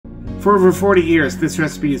For over 40 years, this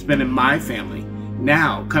recipe has been in my family.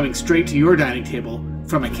 Now, coming straight to your dining table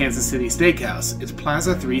from a Kansas City steakhouse, it's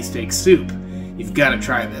Plaza 3 steak soup. You've got to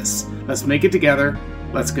try this. Let's make it together.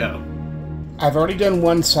 Let's go. I've already done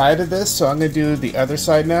one side of this, so I'm going to do the other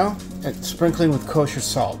side now, and sprinkling with kosher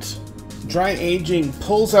salt. Dry aging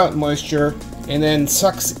pulls out moisture and then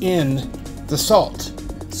sucks in the salt,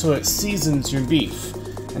 so it seasons your beef.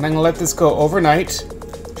 And I'm going to let this go overnight,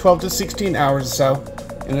 12 to 16 hours or so,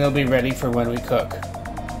 and it'll be ready for when we cook.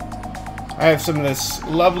 I have some of this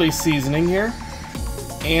lovely seasoning here,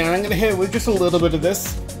 and I'm going to hit it with just a little bit of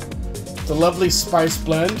this. It's a lovely spice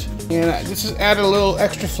blend, and I just added a little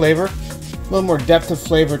extra flavor, a little more depth of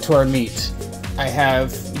flavor to our meat. I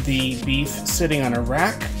have the beef sitting on a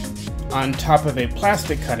rack on top of a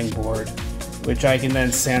plastic cutting board, which I can then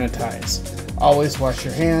sanitize. Always wash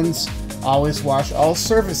your hands, always wash all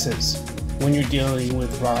surfaces when you're dealing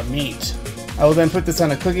with raw meat. I will then put this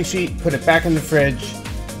on a cookie sheet, put it back in the fridge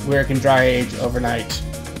where it can dry age overnight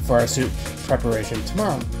for our soup preparation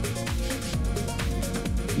tomorrow.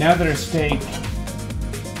 Now that our steak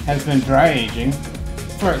has been dry aging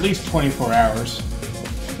for at least 24 hours,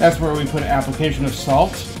 that's where we put an application of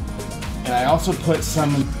salt, and I also put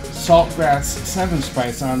some Saltgrass 7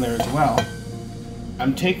 spice on there as well.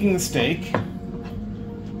 I'm taking the steak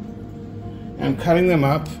and I'm cutting them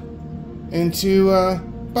up into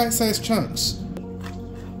bite-sized chunks.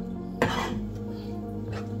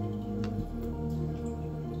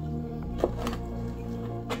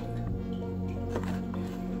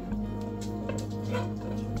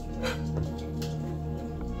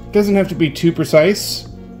 Doesn't have to be too precise,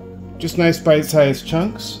 just nice bite-sized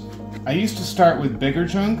chunks. I used to start with bigger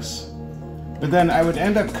chunks, but then I would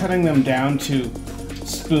end up cutting them down to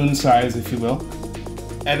spoon size, if you will,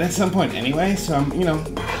 and at some point anyway, so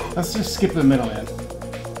let's just skip the middle end.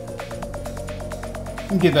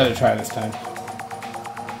 And give that a try this time.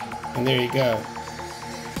 And there you go.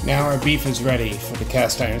 Now our beef is ready for the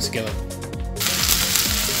cast iron skillet.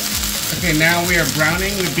 Okay, now we are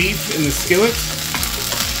browning the beef in the skillet.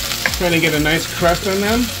 Trying to get a nice crust on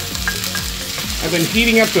them. I've been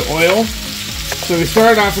heating up the oil, so we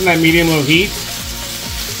started off in that medium-low heat.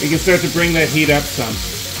 We can start to bring that heat up some.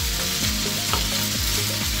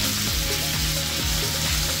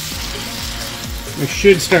 We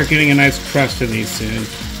should start getting a nice crust in these soon.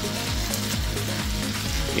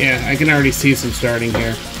 Yeah, I can already see some starting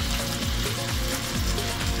here.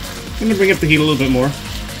 I'm going to bring up the heat a little bit more.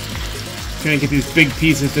 Trying to get these big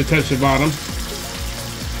pieces to touch the bottom.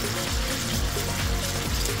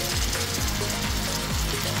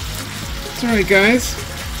 It's alright, guys.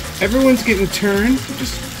 Everyone's getting turned.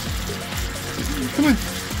 Just come on.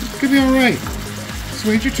 It's gonna be alright. Just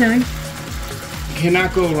wait your turn. You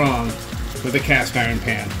cannot go wrong with a cast iron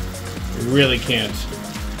pan. You really can't.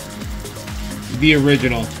 The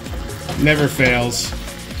original never fails.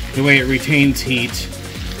 The way it retains heat.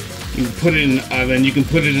 You can put it in the oven. You can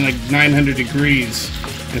put it in like 900 degrees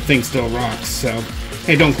and the thing still rocks. So,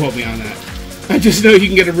 hey, don't quote me on that. I just know you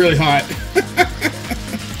can get it really hot.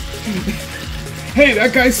 Hey,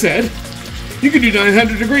 that guy said you could do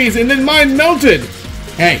 900 degrees and then mine melted.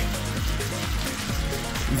 Hey,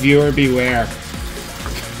 viewer beware.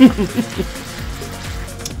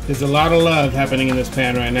 There's a lot of love happening in this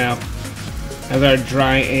pan right now as our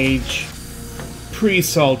dry age,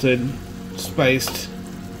 pre-salted, spiced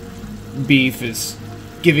beef is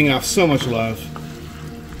giving off so much love.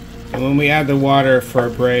 And when we add the water for our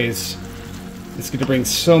braise, it's going to bring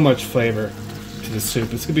so much flavor to the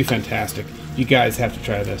soup. It's going to be fantastic. You guys have to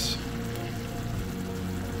try this.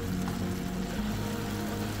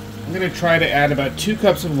 I'm going to try to add about 2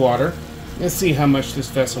 cups of water. Let's see how much this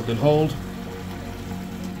vessel can hold.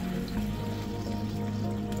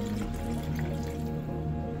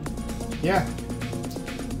 Yeah.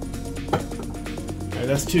 Alright,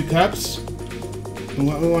 that's 2 cups. And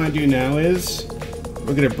what we want to do now is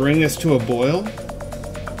we're going to bring this to a boil.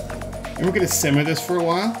 And we're going to simmer this for a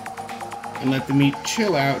while and let the meat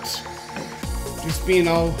chill out. Just being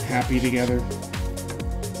all happy together.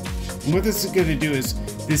 And what this is going to do is,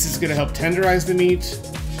 this is going to help tenderize the meat,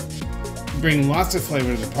 bring lots of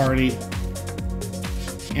flavor to the party,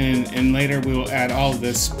 and later we will add all of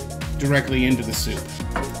this directly into the soup.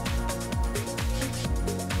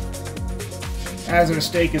 As our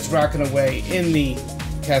steak is rocking away in the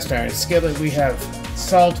cast iron skillet, we have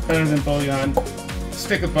salt, better than bouillon,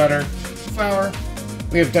 stick of butter, flour,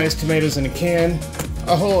 we have diced tomatoes in a can,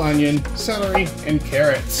 a whole onion, celery, and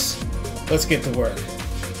carrots. Let's get to work.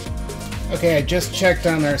 Okay, I just checked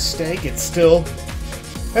on our steak. It still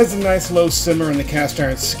has a nice low simmer in the cast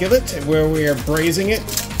iron skillet where we are braising it,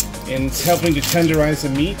 and it's helping to tenderize the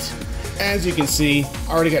meat. As you can see,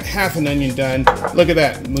 I already got half an onion done. Look at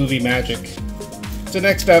that, movie magic. So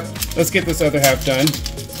next up, let's get this other half done.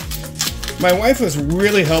 My wife was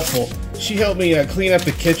really helpful. She helped me clean up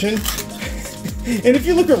the kitchen. And if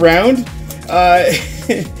you look around,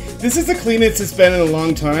 this is the cleanest it's been in a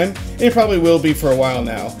long time. And it probably will be for a while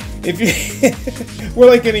now. If you, we're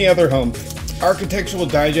like any other home. Architectural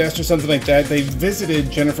Digest or something like that, they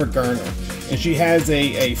visited Jennifer Garner. And she has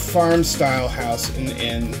a farm-style house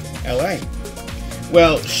in LA.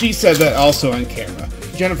 Well, she said that also on camera.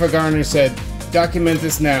 Jennifer Garner said, document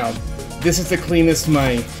this now. This is the cleanest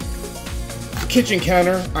my kitchen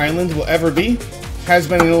counter island will ever be. Has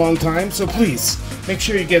been in a long time, so please, make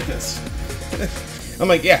sure you get this. I'm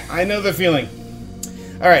like, yeah, I know the feeling.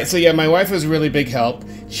 Alright, so yeah, my wife was a really big help.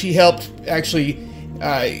 She helped actually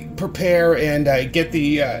prepare and get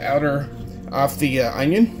the outer off the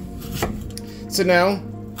onion. So now,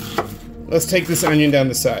 let's take this onion down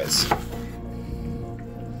to size.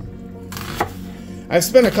 I've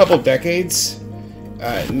spent a couple decades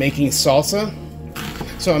making salsa,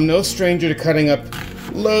 so I'm no stranger to cutting up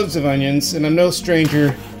loads of onions, and I'm no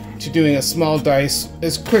stranger to doing a small dice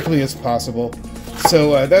as quickly as possible.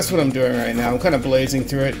 So that's what I'm doing right now. I'm kind of blazing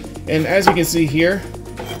through it, and as you can see here,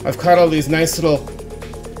 I've cut all these nice little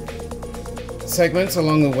segments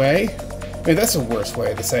along the way. I mean, that's the worst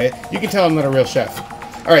way to say it. You can tell I'm not a real chef.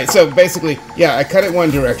 Alright, so basically, yeah, I cut it one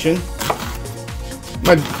direction.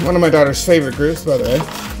 One of my daughter's favorite groups, by the way.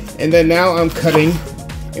 And then now I'm cutting,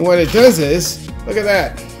 and what it does is, look at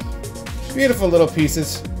that. Beautiful little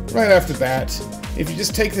pieces right off the bat. If you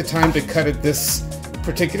just take the time to cut it this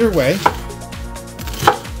particular way,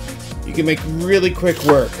 you can make really quick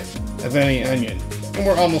work of any onion. And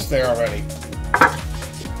we're almost there already.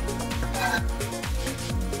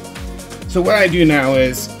 So what I do now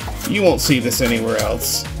is, you won't see this anywhere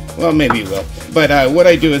else. Well, maybe you will. But what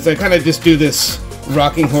I do is I kind of just do this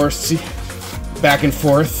rocking horse back and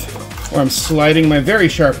forth, where I'm sliding my very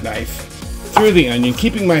sharp knife through the onion,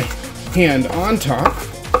 keeping my hand on top,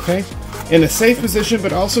 okay, in a safe position,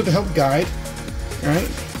 but also to help guide, all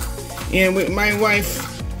right? And my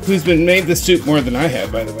wife, who's been made the soup more than I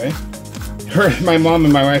have, by the way, my mom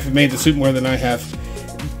and my wife have made the soup more than I have,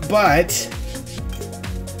 but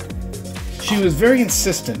she was very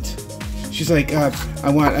insistent. She's like, I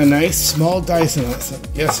want a nice small dice, and I said,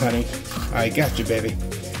 yes, honey, I got you, baby.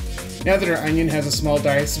 Now that our onion has a small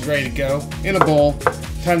dice ready to go in a bowl,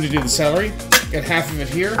 time to do the celery. Got half of it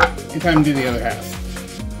here, and time to do the other half.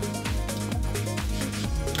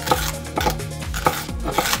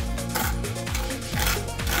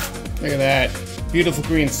 Look at that, beautiful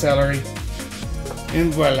green celery,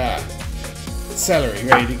 and voila, celery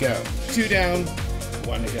ready to go. 2 down,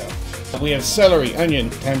 1 to go. We have celery, onion,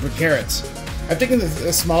 time for carrots. I've taken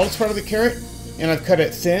the smallest part of the carrot and I've cut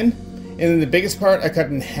it thin, and then the biggest part I cut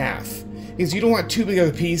in half. Because you don't want too big of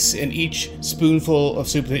a piece in each spoonful of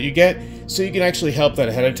soup that you get, so you can actually help that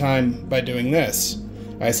ahead of time by doing this.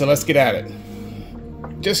 Alright, so let's get at it.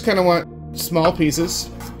 Just kind of want small pieces.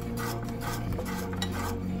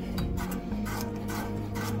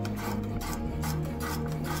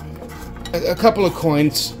 A couple of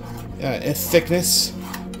coins in thickness.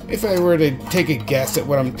 If I were to take a guess at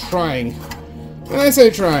what I'm trying, when I say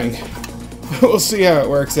trying, we'll see how it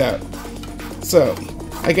works out. So,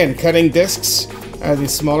 again, cutting discs out of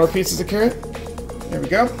these smaller pieces of carrot. There we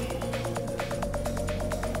go.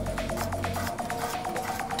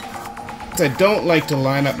 I don't like to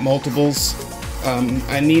line up multiples.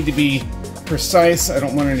 I need to be precise. I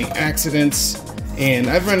don't want any accidents. And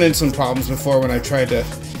I've run into some problems before when I tried to,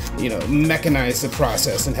 mechanize the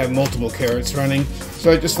process and have multiple carrots running.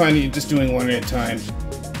 So I just find that just doing one at a time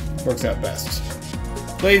works out best.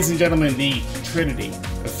 Ladies and gentlemen, the trinity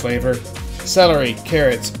of flavor: celery,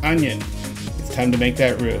 carrots, onion. It's time to make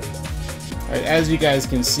that roux. Alright, as you guys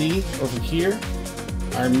can see over here,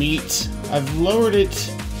 our meat, I've lowered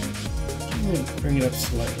it. I'm going to bring it up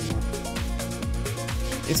slightly more.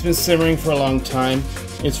 It's been simmering for a long time.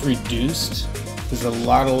 It's reduced. There's a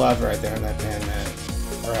lot of love right there in that pan, man.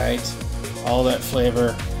 Alright? All that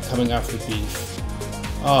flavor coming off the beef.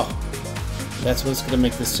 Oh, that's what's going to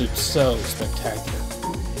make this soup so spectacular.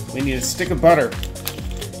 We need a stick of butter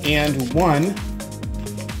and 1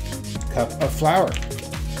 cup of flour.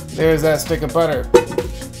 There's that stick of butter.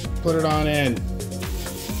 Put it on in.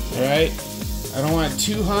 Alright? I don't want it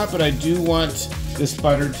too hot, but I do want this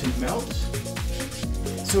butter to melt.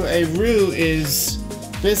 So a roux is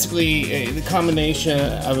basically the combination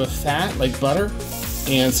of a fat, like butter,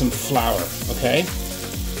 and some flour, okay?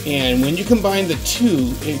 And when you combine the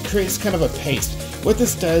two, it creates kind of a paste. What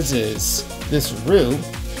this does is, this roux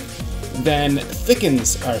then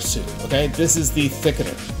thickens our soup, okay? This is the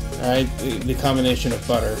thickener, all right? The combination of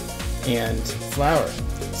butter and flour.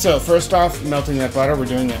 So first off, melting that butter, we're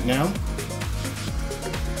doing that now.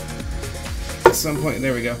 At some point,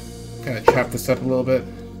 there we go. Kind of chop this up a little bit.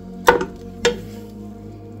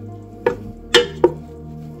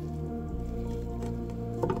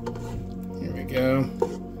 Here we go.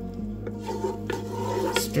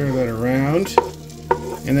 Stir that around.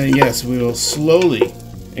 And then yes, we will slowly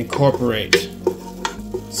incorporate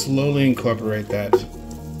that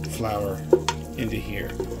flour into here.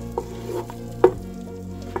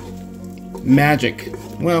 Magic.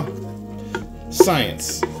 Well,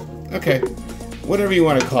 science. Okay, whatever you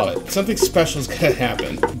want to call it. Something special is going to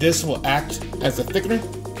happen. This will act as a thickener,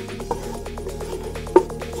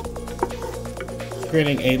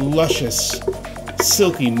 creating a luscious,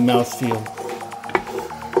 silky mouthfeel.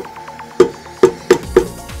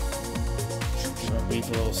 Give our beef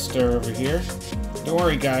a little stir over here. Don't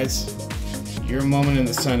worry, guys. Your moment in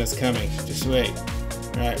the sun is coming. Just wait.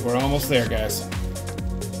 Alright, we're almost there, guys.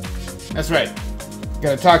 That's right.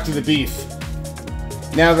 Gotta talk to the beef.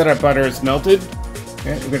 Now that our butter is melted,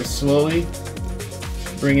 okay, we're going to slowly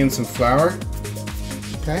bring in some flour.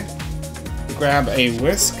 Okay. Grab a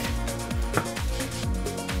whisk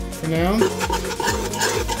for now.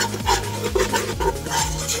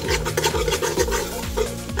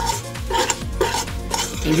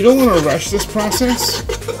 And you don't want to rush this process.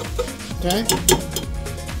 Okay?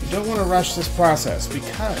 You don't want to rush this process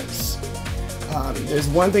because there's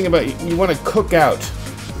one thing about you want to cook out,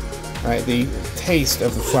 right, the taste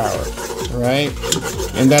of the flour, right?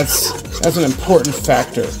 And that's an important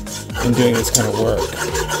factor in doing this kind of work.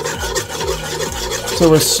 So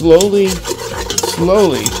we're slowly,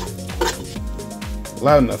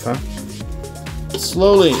 loud enough, huh?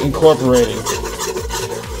 Slowly incorporating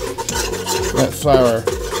that flour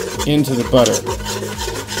into the butter.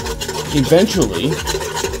 Eventually,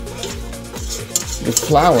 the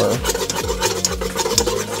flour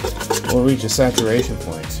will reach a saturation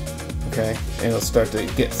point, okay? And it'll start to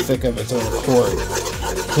get thick of its own accord,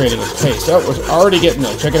 creating a paste. Oh, we're already getting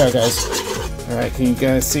there. Check it out, guys. All right, can you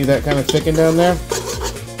guys see that kind of thicken down there?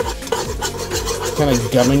 Kind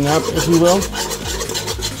of gumming up, if you will.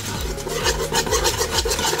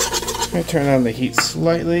 Okay, turn on the heat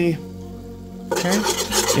slightly. Okay.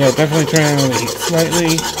 Yeah, definitely turn on the heat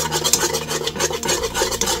slightly.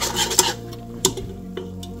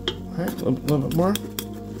 Alright, a little bit more.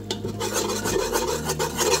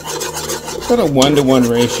 About a 1-to-1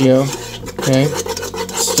 ratio. Okay.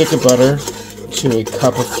 Stick of butter to a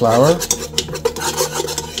cup of flour.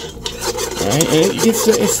 Alright, and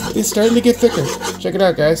it's starting to get thicker. Check it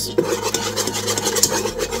out, guys.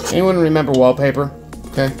 Anyone remember wallpaper?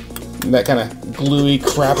 Okay. That kind of gluey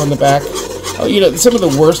crap on the back. Oh, you know, some of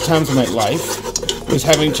the worst times of my life was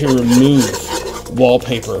having to remove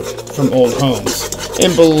wallpaper from old homes.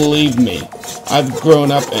 And believe me, I've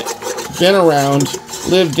grown up, been around,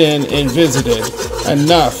 lived in, and visited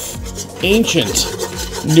enough ancient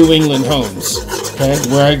New England homes, okay,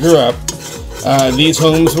 where I grew up. These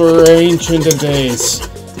homes were ancient of days.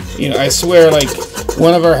 You know, I swear, like,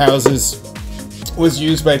 one of our houses was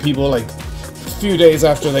used by people, like, a few days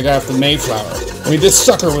after they got off the Mayflower. I mean, this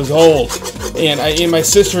sucker was old. And my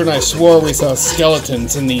sister and I swore we saw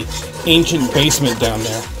skeletons in the ancient basement down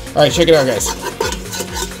there. Alright, check it out, guys.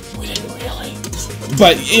 We didn't really.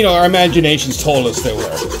 But, you know, our imaginations told us there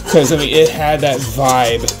were. Because, I mean, it had that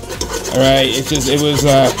vibe. Alright,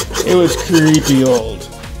 it was creepy old.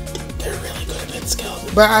 There really could have been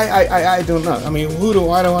skeletons. But I don't know. I mean, why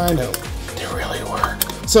do I know? There really were.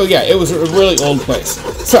 So, yeah, it was a really old place.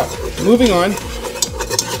 So, moving on.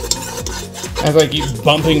 As I keep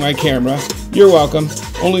bumping my camera. You're welcome.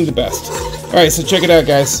 Only the best. Alright, so check it out,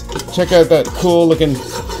 guys. Check out that cool looking...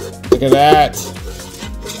 Look at that.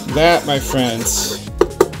 That, my friends,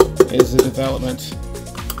 is the development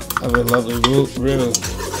of a lovely roux.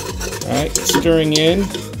 Alright, stirring in.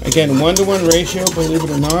 Again, 1-to-1 ratio, believe it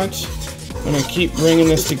or not. I'm going to keep bringing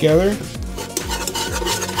this together.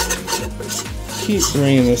 Keep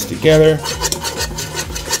bringing this together.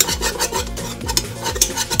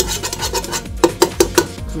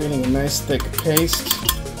 Creating a nice thick paste.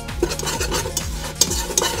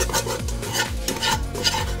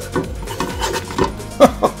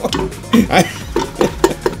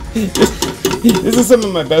 This is some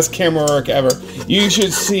of my best camera work ever. You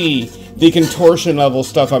should see the contortion level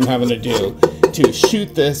stuff I'm having to do to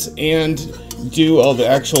shoot this and do all the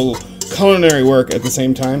actual culinary work at the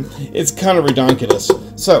same time. It's kind of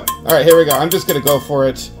redonkulous. So, alright, here we go. I'm just going to go for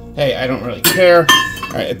it. Hey, I don't really care.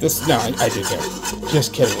 Alright, no, I do care.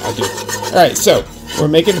 Just kidding, I do. Alright, so, we're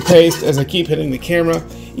making the paste as I keep hitting the camera.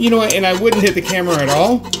 You know what, and I wouldn't hit the camera at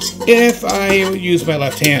all if I use my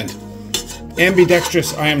left hand.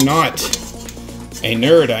 Ambidextrous, I am not. A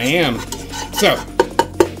nerd, I am. So,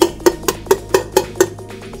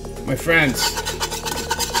 my friends,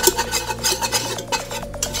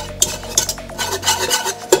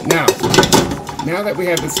 now that we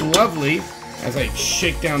have this lovely, as I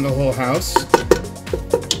shake down the whole house,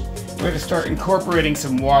 we're going to start incorporating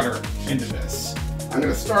some water into this. I'm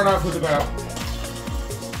going to start off with about,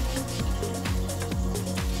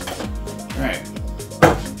 alright,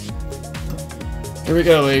 here we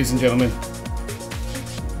go, ladies and gentlemen.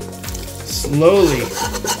 Slowly,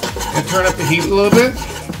 and turn up the heat a little bit.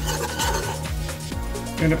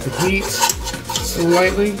 Turn up the heat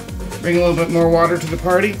slightly. Bring a little bit more water to the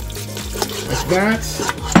party, like that,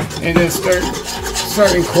 and then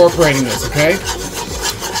start incorporating this. Okay.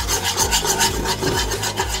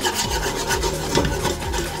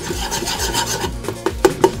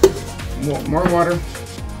 More water.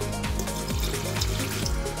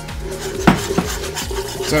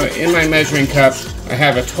 So in my measuring cup, I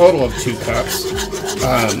have a total of 2 cups,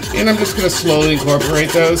 and I'm just going to slowly incorporate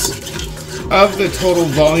those. Of the total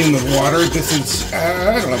volume of water, this is,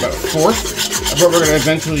 I don't know, about 1/4 of what we're going to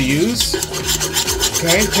eventually use.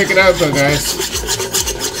 Okay, check it out though, guys.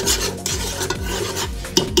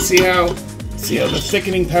 See how the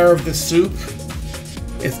thickening power of the soup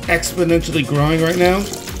is exponentially growing right now? I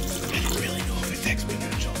don't really know if it's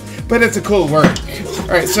exponential, but it's a cool word.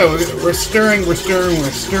 Alright, so we're stirring.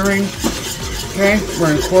 Okay,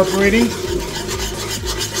 we're incorporating.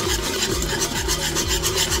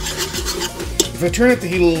 If I turn up the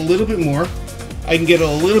heat a little bit more, I can get a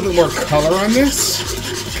little bit more color on this.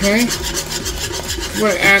 Okay?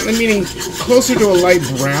 I'm meaning closer to a light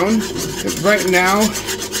brown. Because right now,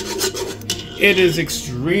 it is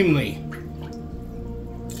extremely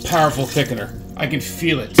powerful thickener. I can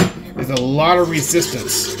feel it. There's a lot of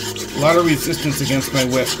resistance. A lot of resistance against my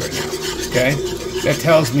whisk right now. Okay? That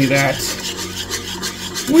tells me that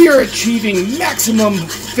we are achieving maximum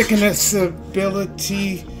thickness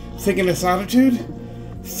ability. Thickness altitude?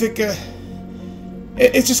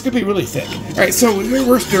 It's just going to be really thick. Alright, so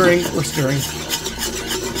we're stirring.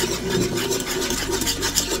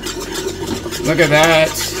 Look at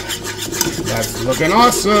that. That's looking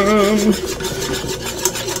awesome.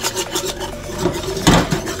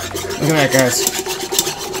 Look at that, guys.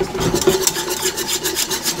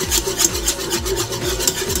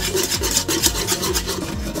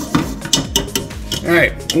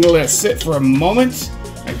 Alright, I'm going to let it sit for a moment.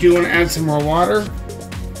 I do want to add some more water.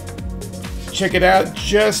 Check it out,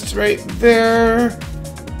 just right there.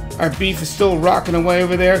 Our beef is still rocking away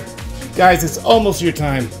over there. Guys, it's almost your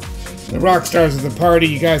time. The rock stars of the party,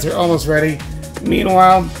 you guys are almost ready.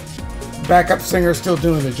 Meanwhile, backup singer's still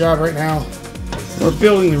doing the job right now. We're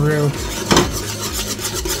building the roux.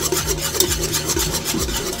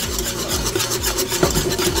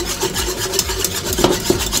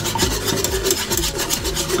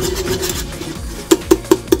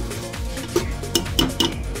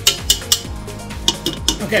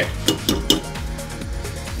 Okay,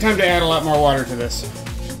 time to add a lot more water to this.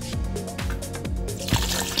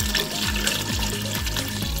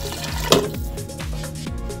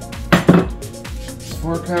 It's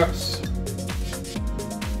 4 cups.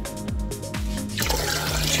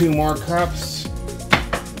 2 more cups.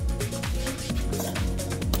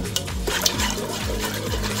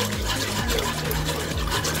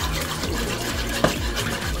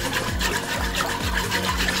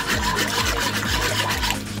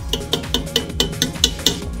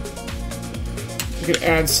 You could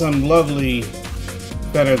add some lovely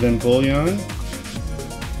better than bouillon.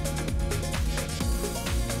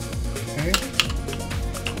 Okay.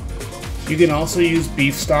 You can also use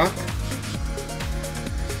beef stock.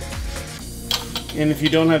 And if you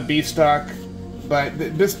don't have beef stock, but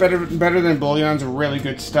this better than bouillon's really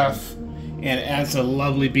good stuff, and it adds a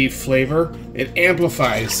lovely beef flavor. It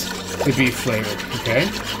amplifies the beef flavor. Okay.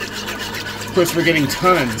 Of course, we're getting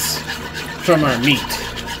tons from our meat,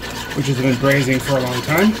 which has been braising for a long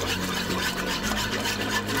time.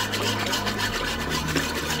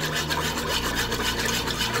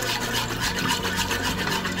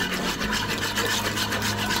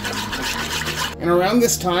 And around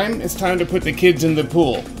this time, it's time to put the kids in the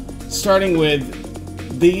pool. Starting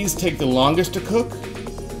with, these take the longest to cook,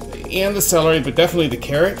 and the celery, but definitely the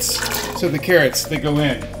carrots. So the carrots, they go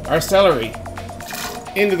in. Our celery,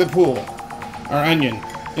 into the pool. Our onion,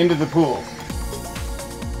 into the pool.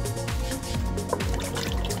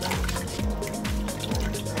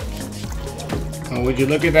 Oh, would you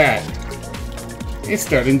look at that? It's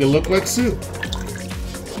starting to look like soup.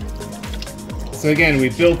 So again, we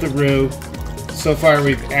built the roux. So far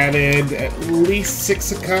we've added at least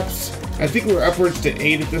 6 cups. I think we're upwards to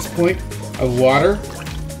 8 at this point of water.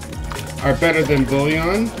 Our better than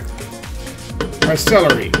bouillon. Our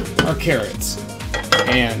celery, our carrots,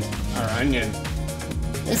 and our onion.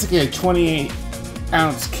 Basically a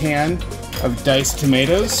 28-ounce can of diced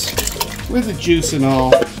tomatoes with the juice and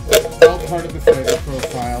all part of the flavor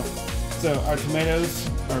profile. So our tomatoes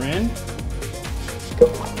are in.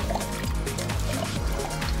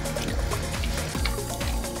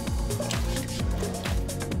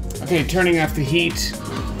 Okay, turning off the heat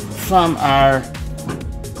from our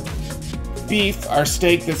beef, our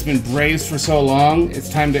steak that's been braised for so long. It's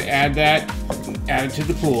time to add that, add it to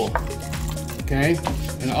the pool. Okay,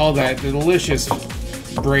 and all that delicious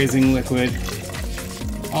braising liquid,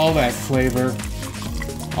 all that flavor,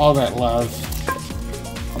 all that love.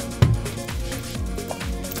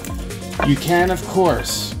 You can, of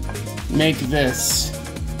course, make this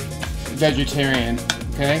vegetarian,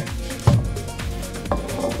 okay?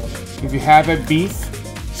 If you have a beef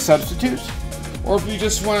substitute, or if you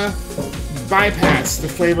just want to bypass the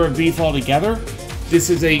flavor of beef altogether, this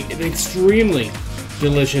is an extremely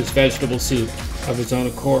delicious vegetable soup of its own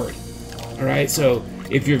accord. Alright, so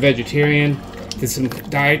if you're vegetarian, there's some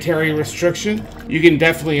dietary restriction, you can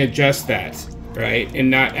definitely adjust that, right? And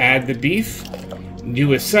not add the beef,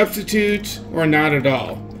 do a substitute, or not at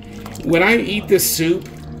all. When I eat this soup,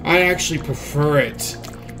 I actually prefer it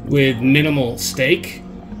with minimal steak.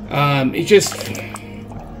 It just,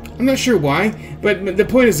 I'm not sure why, but the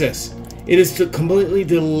point is this. It is completely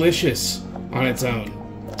delicious on its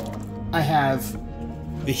own. I have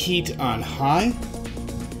the heat on high.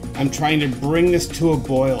 I'm trying to bring this to a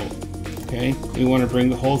boil, okay? You want to bring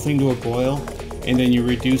the whole thing to a boil, and then you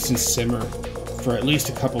reduce and simmer for at least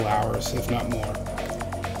a couple hours, if not more.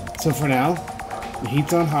 So for now, the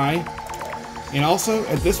heat's on high, and also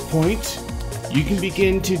at this point, you can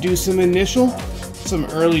begin to do some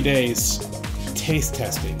early days taste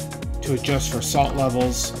testing to adjust for salt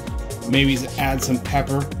levels, maybe add some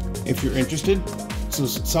pepper if you're interested. So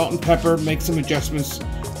salt and pepper, make some adjustments,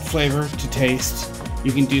 flavor to taste.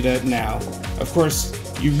 You can do that now. Of course,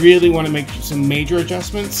 you really want to make some major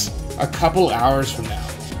adjustments a couple hours from now,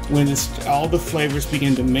 when all the flavors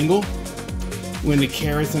begin to mingle, when the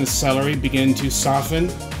carrots and the celery begin to soften,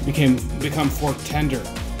 become fork tender.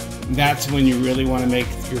 That's when you really want to make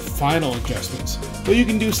your final adjustments. But you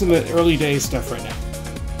can do some early day stuff right now.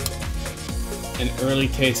 An early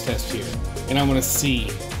taste test here. And I want to see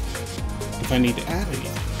if I need to add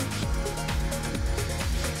anything.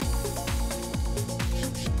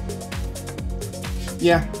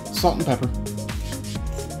 Yeah, salt and pepper.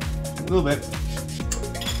 A little bit.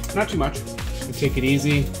 Not too much. You take it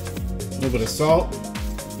easy. A little bit of salt.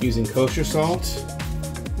 Using kosher salt.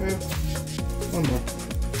 Yeah, one more.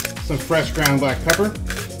 Some fresh ground black pepper.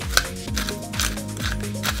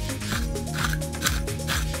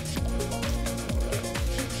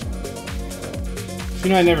 You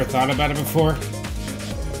know, I never thought about it before,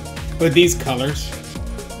 but these colors,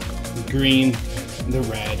 the green, the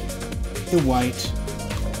red, the white,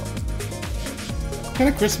 kind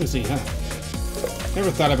of Christmassy, huh? Never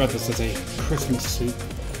thought about this as a Christmas soup,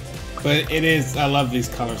 but it is. I love these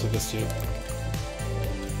colors of this soup.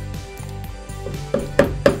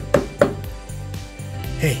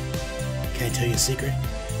 Hey, can I tell you a secret?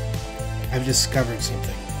 I've discovered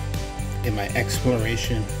something in my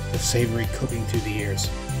exploration of savory cooking through the years,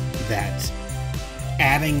 that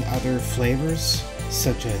adding other flavors,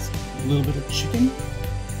 such as a little bit of chicken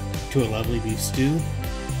to a lovely beef stew,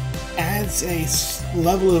 adds a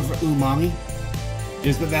level of umami.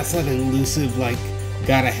 That's that elusive, like,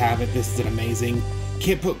 gotta have it, this is amazing.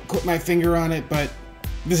 Can't put my finger on it, but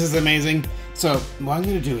this is amazing. So what I'm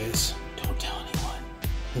gonna do is, don't tell anyone,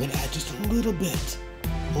 I'm gonna add just a little bit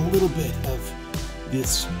of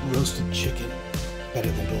this roasted chicken, better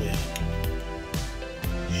than bouillon.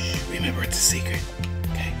 Shh, remember it's a secret.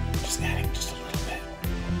 Okay, just adding just a little bit.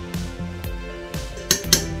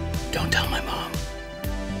 Don't tell my mom.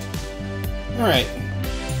 Alright,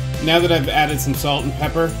 now that I've added some salt and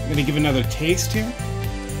pepper, I'm gonna give another taste here.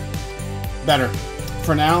 Better.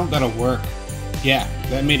 For now, that'll work. Yeah,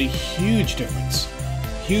 that made a huge difference.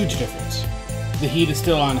 Huge difference. The heat is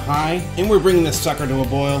still on high, and we're bringing this sucker to a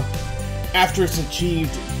boil. After it's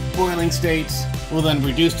achieved boiling state, we'll then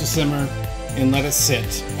reduce to simmer and let it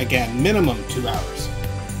sit, again, minimum 2 hours.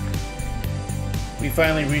 We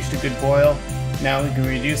finally reached a good boil. Now we can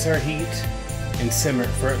reduce our heat and simmer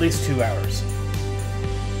for at least 2 hours.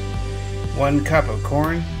 1 cup of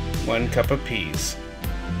corn, 1 cup of peas.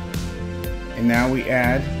 And now we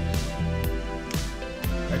add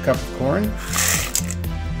a cup of corn,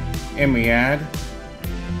 and we add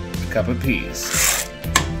a cup of peas.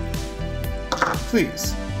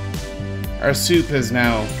 Please. Our soup has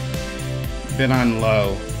now been on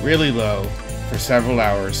low, really low, for several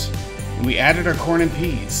hours. And we added our corn and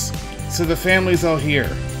peas, so the family's all here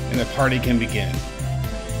and the party can begin.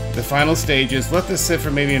 The final stage is let this sit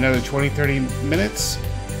for maybe another 20-30 minutes,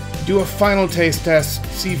 do a final taste test,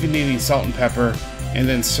 see if you need any salt and pepper, and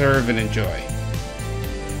then serve and enjoy.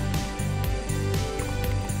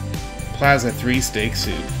 Plaza 3 steak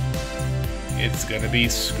soup. It's gonna be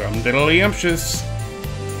scrumdiddlyumptious.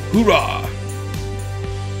 Hoorah!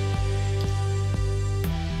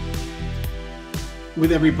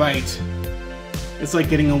 With every bite, it's like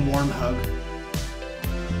getting a warm hug.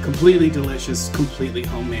 Completely delicious, completely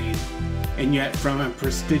homemade, and yet from a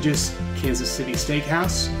prestigious Kansas City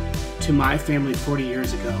steakhouse to my family 40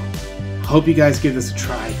 years ago. Hope you guys give this a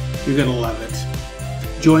try. You're gonna love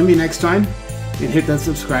it. Join me next time and hit that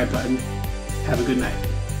subscribe button. Have a good night.